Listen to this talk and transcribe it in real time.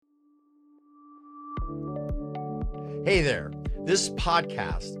Hey there. This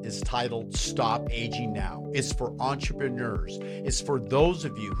podcast is titled Stop Aging Now. It's for entrepreneurs. It's for those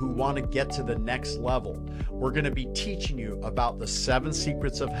of you who want to get to the next level. We're going to be teaching you about the 7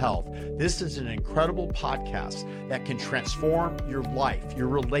 secrets of health. This is an incredible podcast that can transform your life, your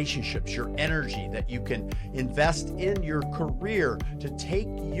relationships, your energy, that you can invest in your career to take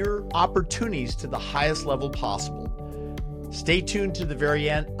your opportunities to the highest level possible. Stay tuned to the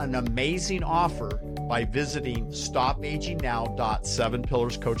very end. An amazing offer by visiting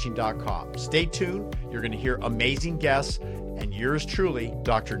stopagingnow.7pillarscoaching.com. Stay tuned. You're going to hear amazing guests and yours truly,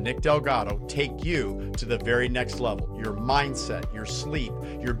 Dr. Nick Delgado, take you to the very next level. Your mindset, your sleep,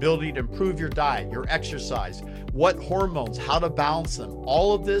 your ability to improve your diet, your exercise, what hormones, how to balance them,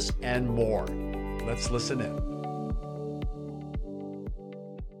 all of this and more. Let's listen in.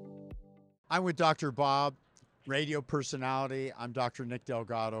 I'm with Dr. Bob, radio personality. I'm Dr. Nick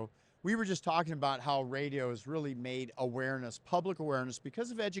Delgado. We were just talking about how radio has really made awareness, public awareness,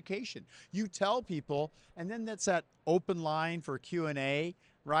 because of education. You tell people, and then that's that open line for Q&A,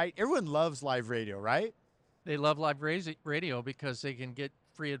 right? Everyone loves live radio, right? They love live radio because they can get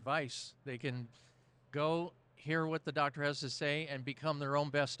free advice. They can go hear what the doctor has to say and become their own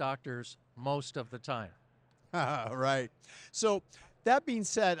best doctors most of the time. Right. So that being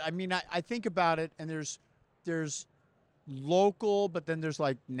said, I mean, I think about it, and there's local, but then there's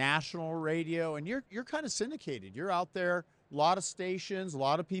like national radio, and you're kind of syndicated. You're out there, a lot of stations, a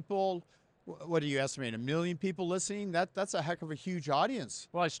lot of people. What do you estimate? 1 million people listening? That's a heck of a huge audience.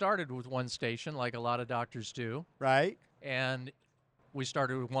 Well, I started with one station, like a lot of doctors do. Right. And we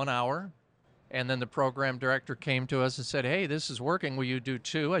started with 1 hour. And then the program director came to us and said, "Hey, this is working. Will you do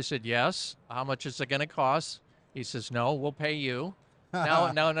 2?" I said, "Yes." "How much is it going to cost?" He says, "No, we'll pay you." Now,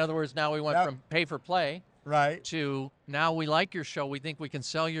 in other words, now we went from pay for play. Right. To now we like your show. We think we can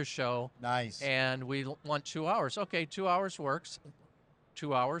sell your show. Nice. And we want 2 hours. Okay, 2 hours works.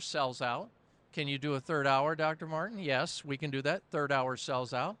 2 hours sells out. Can you do a third hour, Dr. Martin? Yes, we can do that. Third hour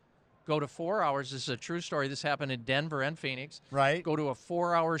sells out. Go to 4 hours. This is a true story. This happened in Denver and Phoenix. Right. Go to a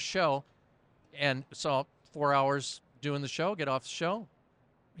 4-hour show. And so 4 hours doing the show, get off the show.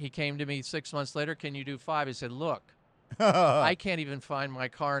 He came to me 6 months later. "Can you do 5?" I said, "Look, I can't even find my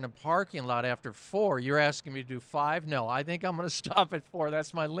car in a parking lot after 4. You're asking me to do 5? No, I think I'm going to stop at 4.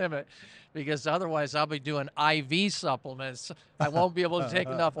 That's my limit, because otherwise I'll be doing IV supplements. I won't be able to take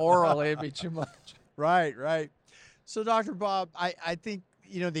enough oral. It'd be too much." Right, right. So, Dr. Bob, I think,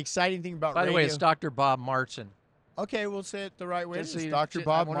 the exciting thing about By the radio. way, it's Dr. Bob Martin. Okay, we'll say it the right way. Just It's so Dr.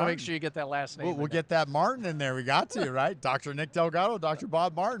 Bob I want Martin. to make sure you get that last name. We'll get that Martin in there. We got to, right? Dr. Nick Delgado, Dr.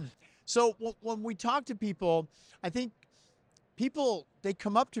 Bob Martin. So when we talk to people, I think people, they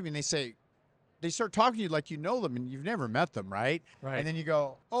come up to me and they start talking to you like you know them and you've never met them, right? Right. And then you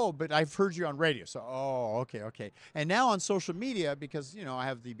go, "Oh, but I've heard you on radio." So, okay. And now on social media, because, I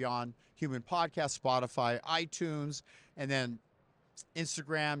have the Beyond Human podcast, Spotify, iTunes, and then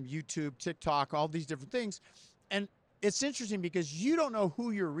Instagram, YouTube, TikTok, all these different things. And it's interesting because you don't know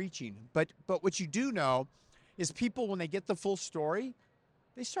who you're reaching, but what you do know is people, when they get the full story,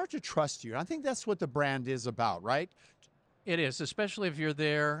 they start to trust you. And I think that's what the brand is about, right? It is, especially if you're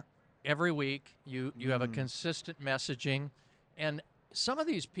there every week. You have a consistent messaging, and some of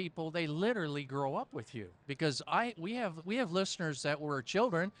these people, they literally grow up with you, because we have listeners that were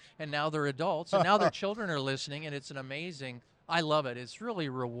children and now they're adults and now their children are listening, and it's an amazing. I love it. It's really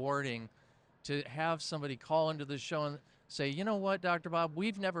rewarding to have somebody call into the show and say, "You know what, Dr. Bob,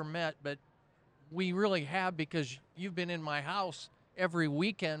 we've never met, but we really have, because you've been in my house every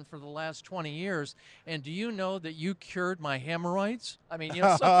weekend for the last 20 years. And do you know that you cured my hemorrhoids?" I mean,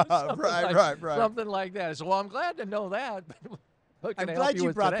 something right. Something like that. So, well, I'm glad to know that. But I'm glad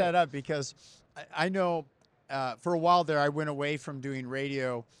you brought that up, because I know for a while there, I went away from doing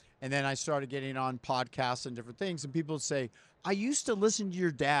radio, and then I started getting on podcasts and different things. And people would say, "I used to listen to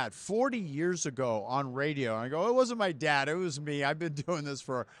your dad 40 years ago on radio." And I go, "It wasn't my dad. It was me. I've been doing this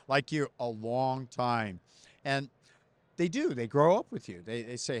for, like you, a long time." And they do. They grow up with you.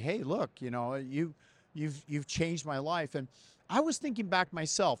 They say, "Hey, look, you've changed my life." And I was thinking back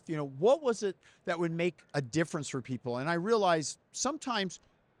myself, what was it that would make a difference for people? And I realized sometimes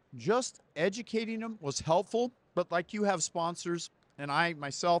just educating them was helpful, but like you have sponsors, and I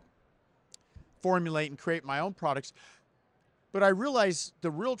myself formulate and create my own products. But I realized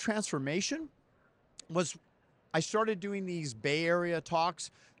the real transformation was I started doing these Bay Area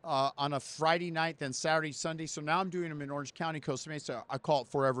talks on a Friday night, then Saturday, Sunday. So now I'm doing them in Orange County, Costa Mesa. I call it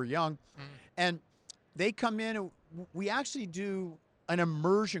Forever Young. And they come in, and we actually do an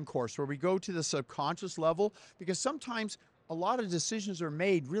immersion course where we go to the subconscious level, because sometimes a lot of decisions are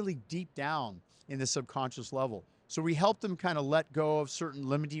made really deep down. in the subconscious level. So we help them kind of let go of certain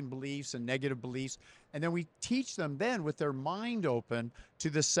limiting beliefs and negative beliefs. And then we teach them then with their mind open to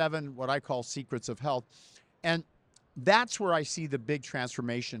the 7, what I call secrets of health. And that's where I see the big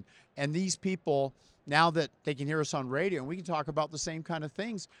transformation. And these people, now that they can hear us on radio and we can talk about the same kind of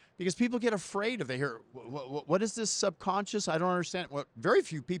things, because people get afraid if they hear, what is this subconscious? I don't understand. Well, very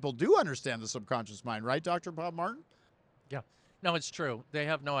few people do understand the subconscious mind, right, Dr. Bob Martin? Yeah. No, it's true. They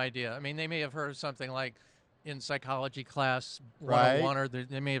have no idea. I mean, they may have heard of something like in psychology class Right. 101, or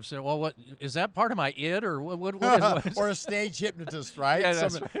they may have said, well, what is that part of my id, or what is Or a stage hypnotist, right? Yeah,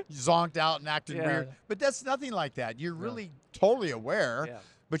 that's Someone right. zonked out and acted Yeah. weird. But that's nothing like that. You're No. really totally aware, Yeah.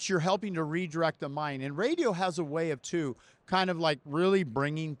 but you're helping to redirect the mind. And radio has a way of, too, kind of like really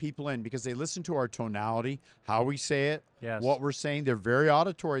bringing people in because they listen to our tonality, how we say it, Yes. what we're saying. They're very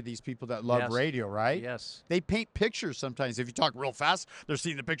auditory, these people that love Yes. radio, right? Yes. They paint pictures sometimes. If you talk real fast, they're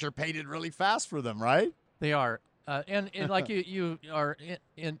seeing the picture painted really fast for them, right? They are. And like you are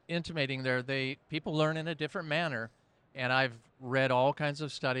intimating there, people learn in a different manner. And I've read all kinds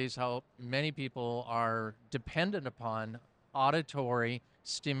of studies how many people are dependent upon auditory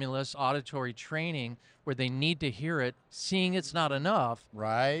stimulus, auditory training, where they need to hear it. Seeing it's not enough,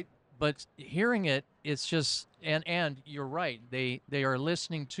 Right? but hearing it, it's just, and you're right. They are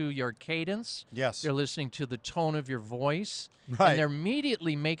listening to your cadence. Yes. They're listening to the tone of your voice. Right. And they're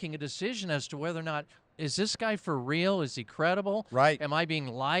immediately making a decision as to whether or not, is this guy for real? Is he credible? Right. Am I being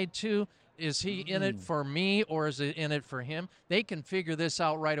lied to? Is he in it for me, or is it in it for him? They can figure this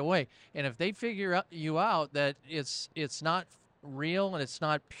out right away. And if they figure you out that it's not real and it's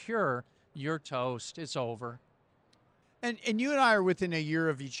not pure, you're toast. It's over. And you and I are within a year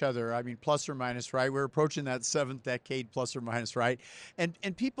of each other. I mean, plus or minus, right? We're approaching that 7th decade, plus or minus, right?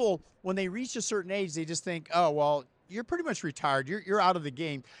 And people, when they reach a certain age, they just think, oh, well, you're pretty much retired. You're out of the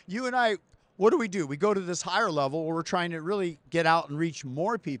game. You and I, what do? We go to this higher level where we're trying to really get out and reach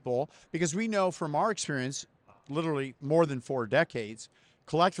more people because we know from our experience, literally more than 4 decades,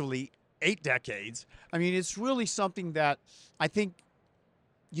 collectively 8 decades. I mean, it's really something that I think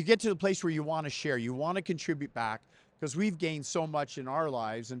you get to the place where you want to share, you want to contribute back because we've gained so much in our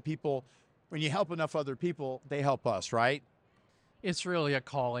lives, and people, when you help enough other people, they help us, right? It's really a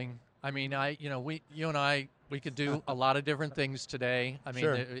calling. I mean, you and I, we could do a lot of different things today. I mean,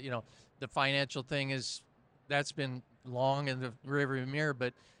 Sure. the financial thing that's been long in the rearview mirror,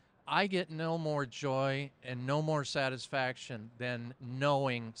 but I get no more joy and no more satisfaction than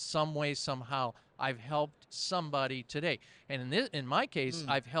knowing some way, somehow, I've helped somebody today. And in my case,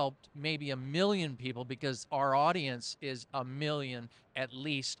 I've helped maybe 1 million people because our audience is 1 million at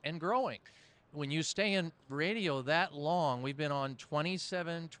least and growing. When you stay in radio that long, we've been on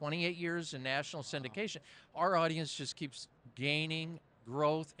 27, 28 years in national syndication, our audience just keeps gaining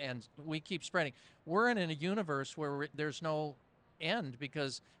growth and we keep spreading. We're in a universe where there's no end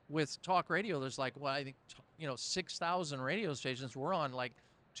because with talk radio, there's like, well, I think, 6,000 radio stations. We're on like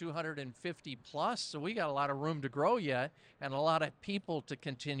 250 plus. So we got a lot of room to grow yet and a lot of people to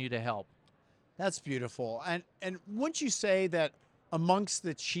continue to help. That's beautiful. And wouldn't you say that amongst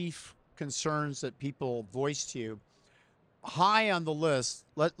the chief concerns that people voice to you, high on the list,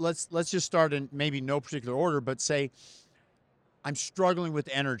 let's just start in maybe no particular order, but say, I'm struggling with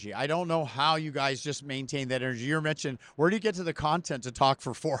energy. I don't know how you guys just maintain that energy. You mentioned, where do you get to the content to talk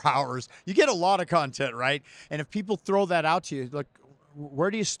for 4 hours? You get a lot of content, right? And if people throw that out to you, look, where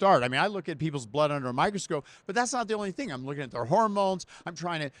do you start? I mean, I look at people's blood under a microscope, but that's not the only thing. I'm looking at their hormones. I'm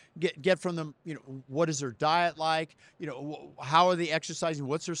trying to get from them, what is their diet like? How are they exercising?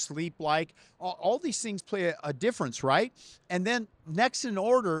 What's their sleep like? All these things play a difference, right? And then next in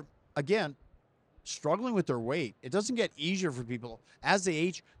order, again, struggling with their weight. It doesn't get easier for people. As they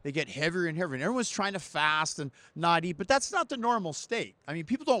age, they get heavier and heavier. And everyone's trying to fast and not eat, but that's not the normal state. I mean,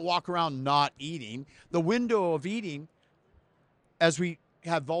 people don't walk around not eating. The window of eating, as we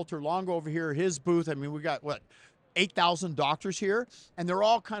have Walter Longo over here at his booth, I mean, we got, 8,000 doctors here, and they're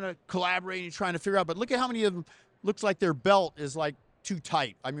all kind of collaborating, trying to figure out, but look at how many of them looks like their belt is like too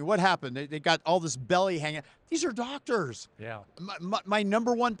tight. I mean, what happened? They got all this belly hanging. These are doctors. Yeah. My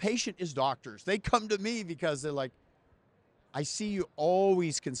number one patient is doctors. They come to me because they're like, I see you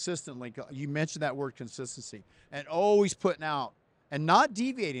always consistently. You mentioned that word consistency and always putting out and not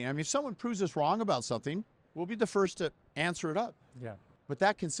deviating. I mean, if someone proves us wrong about something, we'll be the first to answer it up. Yeah. But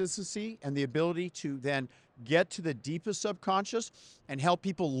that consistency and the ability to then get to the deepest subconscious and help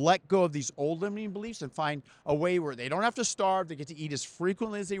people let go of these old limiting beliefs and find a way where they don't have to starve. They get to eat as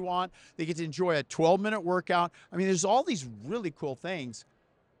frequently as they want. They get to enjoy a 12-minute workout. I mean, there's all these really cool things.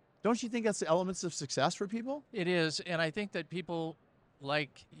 Don't you think that's the elements of success for people? It is. And I think that people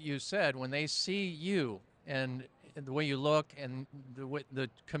like you said, when they see you and the way you look and the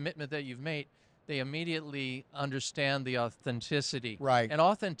commitment that you've made, they immediately understand the authenticity. Right. And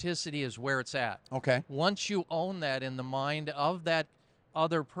authenticity is where it's at. Okay. Once you own that in the mind of that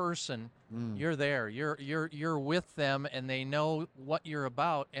other person, you're there. You're with them, and they know what you're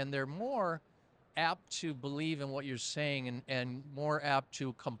about, and they're more apt to believe in what you're saying, and more apt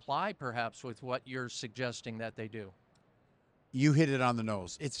to comply perhaps with what you're suggesting that they do. You hit it on the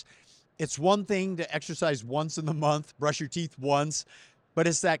nose. It's one thing to exercise once in the month, brush your teeth once, but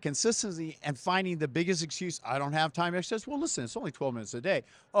it's that consistency and finding the biggest excuse. I don't have time to exercise. Well, listen, it's only 12 minutes a day.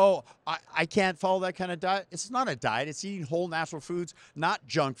 Oh, I can't follow that kind of diet. It's not a diet. It's eating whole natural foods, not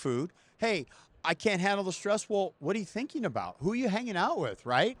junk food. Hey, I can't handle the stress. Well, what are you thinking about? Who are you hanging out with,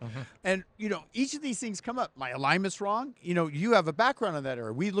 right? And, each of these things come up. My alignment's wrong. You have a background in that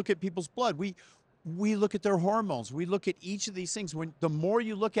area. We look at people's blood. We look at their hormones. We look at each of these things. The more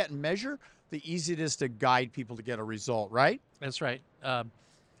you look at and measure, the easier it is to guide people to get a result, right? That's right.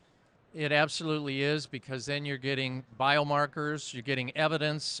 It absolutely is, because then you're getting biomarkers, you're getting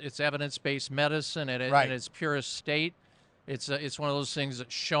evidence. It's evidence-based medicine in its purest state. It's one of those things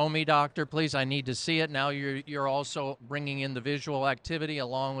that, show me, doctor, please. I need to see it. Now you're also bringing in the visual activity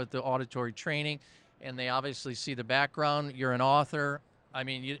along with the auditory training, and they obviously see the background. You're an author. I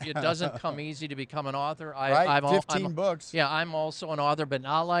mean, it doesn't come easy to become an author. Right, 15 books. Yeah, I'm also an author, but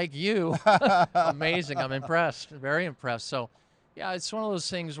not like you. Amazing. I'm impressed. Very impressed. So, yeah, it's one of those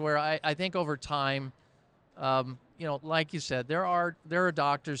things where I think over time, like you said, there are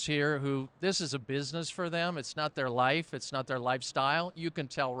doctors here who this is a business for them. It's not their life. It's not their lifestyle. You can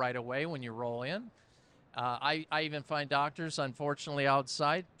tell right away when you roll in. I even find doctors, unfortunately,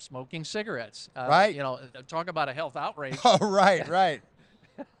 outside smoking cigarettes. Right. Talk about a health outrage. Oh, right.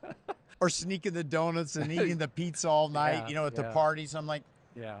 Or sneaking the donuts and eating the pizza all night, at the parties. I'm like,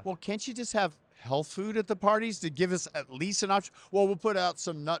 well, can't you just have health food at the parties to give us at least an option? Well, we'll put out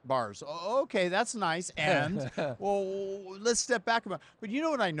some nut bars. Okay, that's nice. And, well, let's step back about. But you know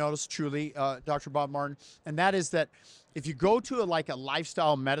what I noticed truly, Dr. Bob Martin, and that is that if you go to a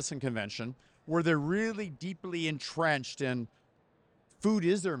lifestyle medicine convention where they're really deeply entrenched in food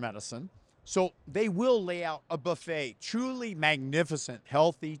is their medicine, so they will lay out a buffet, truly magnificent,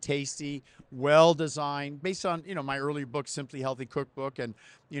 healthy, tasty, well-designed, based on, my early book, Simply Healthy Cookbook, and,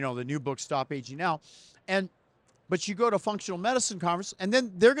 the new book, Stop Aging Now. But you go to a functional medicine conference, and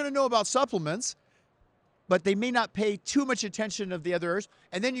then they're going to know about supplements, but they may not pay too much attention of the other areas.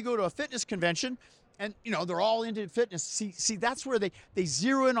 And then you go to a fitness convention, and, they're all into fitness. See, that's where they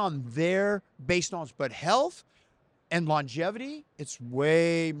zero in on their base knowledge. But health and longevity, it's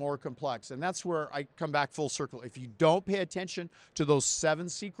way more complex. And that's where I come back full circle. If you don't pay attention to those 7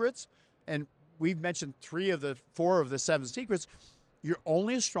 secrets, and we've mentioned 4 of the 7 secrets, you're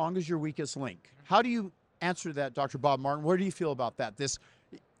only as strong as your weakest link. How do you answer that, Dr. Bob Martin? What do you feel about that?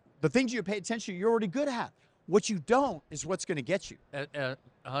 The things you pay attention to, you're already good at. What you don't is what's going to get you.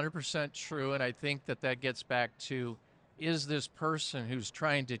 100% true. And I think that gets back to, is this person who's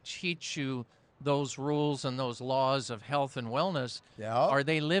trying to teach you those rules and those laws of health and wellness, are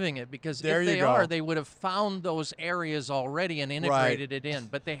they living it? Because if they are, they would have found those areas already and integrated it in.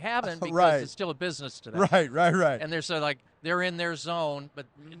 But they haven't, because it's still a business to them. Right. And they're in their zone, but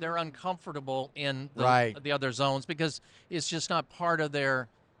they're uncomfortable in the other zones because it's just not part of their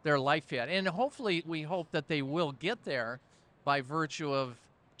life yet. And hopefully, we hope that they will get there by virtue of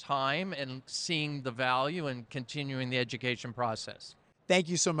time and seeing the value and continuing the education process. Thank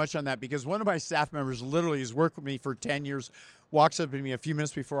you so much on that, because one of my staff members literally has worked with me for 10 years, walks up to me a few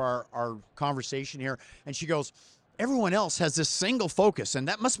minutes before our conversation here, and she goes, everyone else has this single focus, and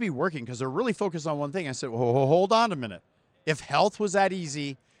that must be working because they're really focused on one thing. I said, well, hold on a minute. If health was that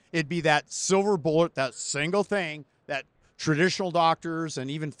easy, it'd be that silver bullet, that single thing that traditional doctors and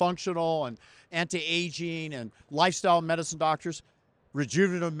even functional and anti-aging and lifestyle medicine doctors,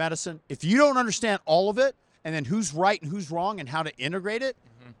 rejuvenative medicine, if you don't understand all of it, and then who's right and who's wrong and how to integrate it,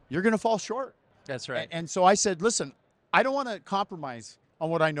 you're going to fall short. That's right. And so I said, listen, I don't want to compromise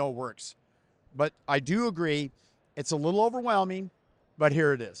on what I know works. But I do agree, it's a little overwhelming, but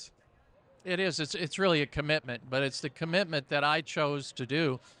here it is. It is. It's really a commitment, but it's the commitment that I chose to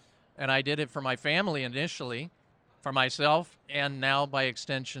do. And I did it for my family initially, for myself, and now by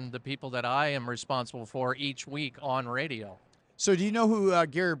extension, the people that I am responsible for each week on radio. So do you know who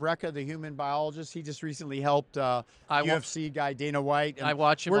Gary Brecka, the human biologist? He just recently helped UFC guy Dana White. And I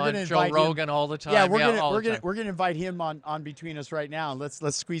watch him on Joe Rogan all the time. Yeah, we're gonna invite him on between us right now.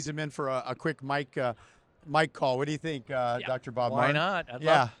 Let's squeeze him in for a quick mic call. What do you think, Dr. Bob Martin? Why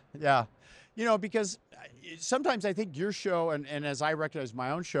not? Yeah. Because sometimes I think your show, and as I recognize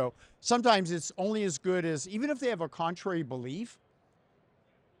my own show, sometimes it's only as good as, even if they have a contrary belief,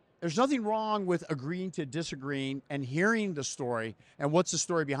 there's nothing wrong with agreeing to disagreeing and hearing the story and what's the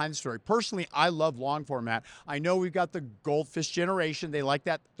story behind the story. Personally, I love long format. I know we've got the goldfish generation. They like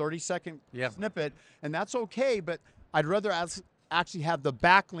that 30-second snippet, and that's okay, but I'd rather actually have the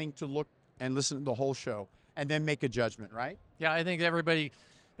backlink to look and listen to the whole show and then make a judgment, right? Yeah, I think everybody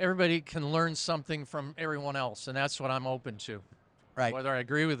can learn something from everyone else, and that's what I'm open to. Right. Whether I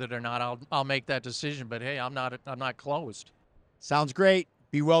agree with it or not, I'll make that decision, but hey, I'm not closed. Sounds great.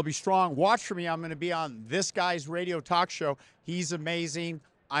 Be well, be strong. Watch for me. I'm going to be on this guy's radio talk show. He's amazing.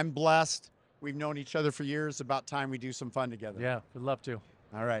 I'm blessed. We've known each other for years. About time we do some fun together. Yeah, would love to.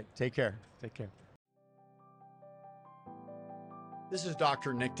 All right. Take care. Take care. This is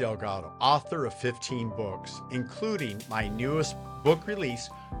Dr. Nick Delgado, author of 15 books, including my newest book release,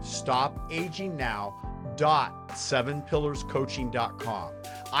 Stop Aging Now. .7pillarscoaching.com.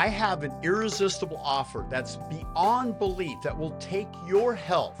 I have an irresistible offer that's beyond belief that will take your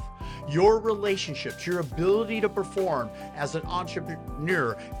health, your relationships, your ability to perform as an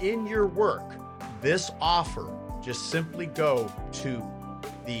entrepreneur in your work. This offer, just simply go to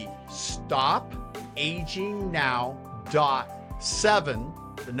the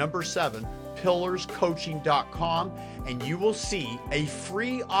stopagingnow.7, the number 7, pillarscoaching.com, and you will see a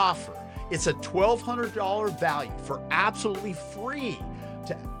free offer. It's a $1,200 value for absolutely free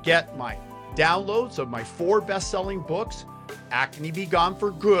to get my downloads of my 4 best-selling books, Acne Be Gone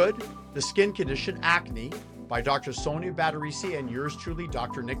for Good, The Skin Condition Acne by Dr. Sonia Batterisi and yours truly,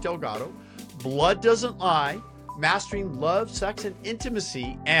 Dr. Nick Delgado, Blood Doesn't Lie, Mastering Love, Sex, and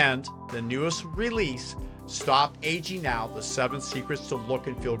Intimacy, and the newest release, Stop Aging Now, The 7 Secrets to Look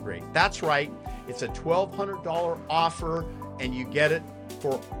and Feel Great. That's right. It's a $1,200 offer, and you get it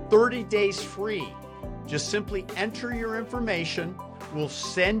for 30 days free. Just simply enter your information. We'll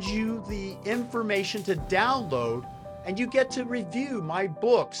send you the information to download, and you get to review my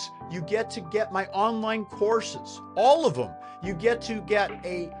books. You get to get my online courses, all of them. You get to get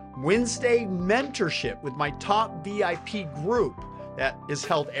a Wednesday mentorship with my top VIP group that is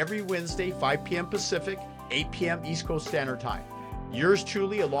held every Wednesday, 5 p.m. Pacific, 8 p.m. East Coast Standard Time. Yours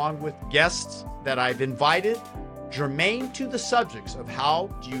truly, along with guests that I've invited, germane to the subjects of how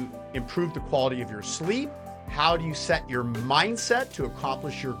do you improve the quality of your sleep, how do you set your mindset to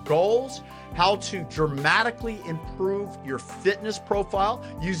accomplish your goals, how to dramatically improve your fitness profile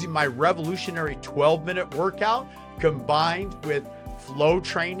using my revolutionary 12-minute workout combined with flow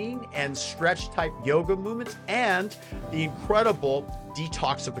training and stretch type yoga movements, and the incredible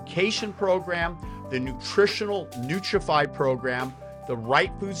detoxification program, the nutritional Nutrify program, the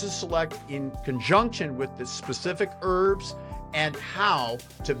right foods to select in conjunction with the specific herbs, and how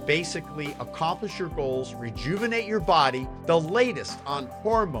to basically accomplish your goals, rejuvenate your body. The latest on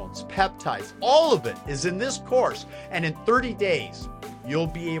hormones, peptides, all of it is in this course. And in 30 days, you'll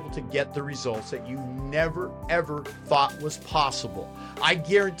be able to get the results that you never, ever thought was possible. I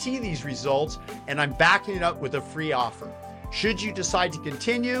guarantee these results, and I'm backing it up with a free offer. Should you decide to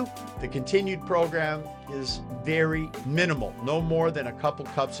continue, the continued program is very minimal, no more than a couple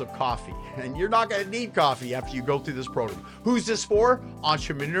cups of coffee. And you're not going to need coffee after you go through this program. Who's this for?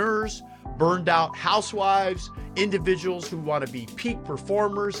 Entrepreneurs, burned out housewives, individuals who want to be peak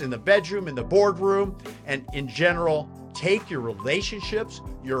performers in the bedroom, in the boardroom, and in general, take your relationships,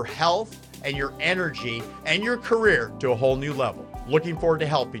 your health, and your energy and your career to a whole new level. Looking forward to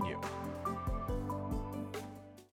helping you.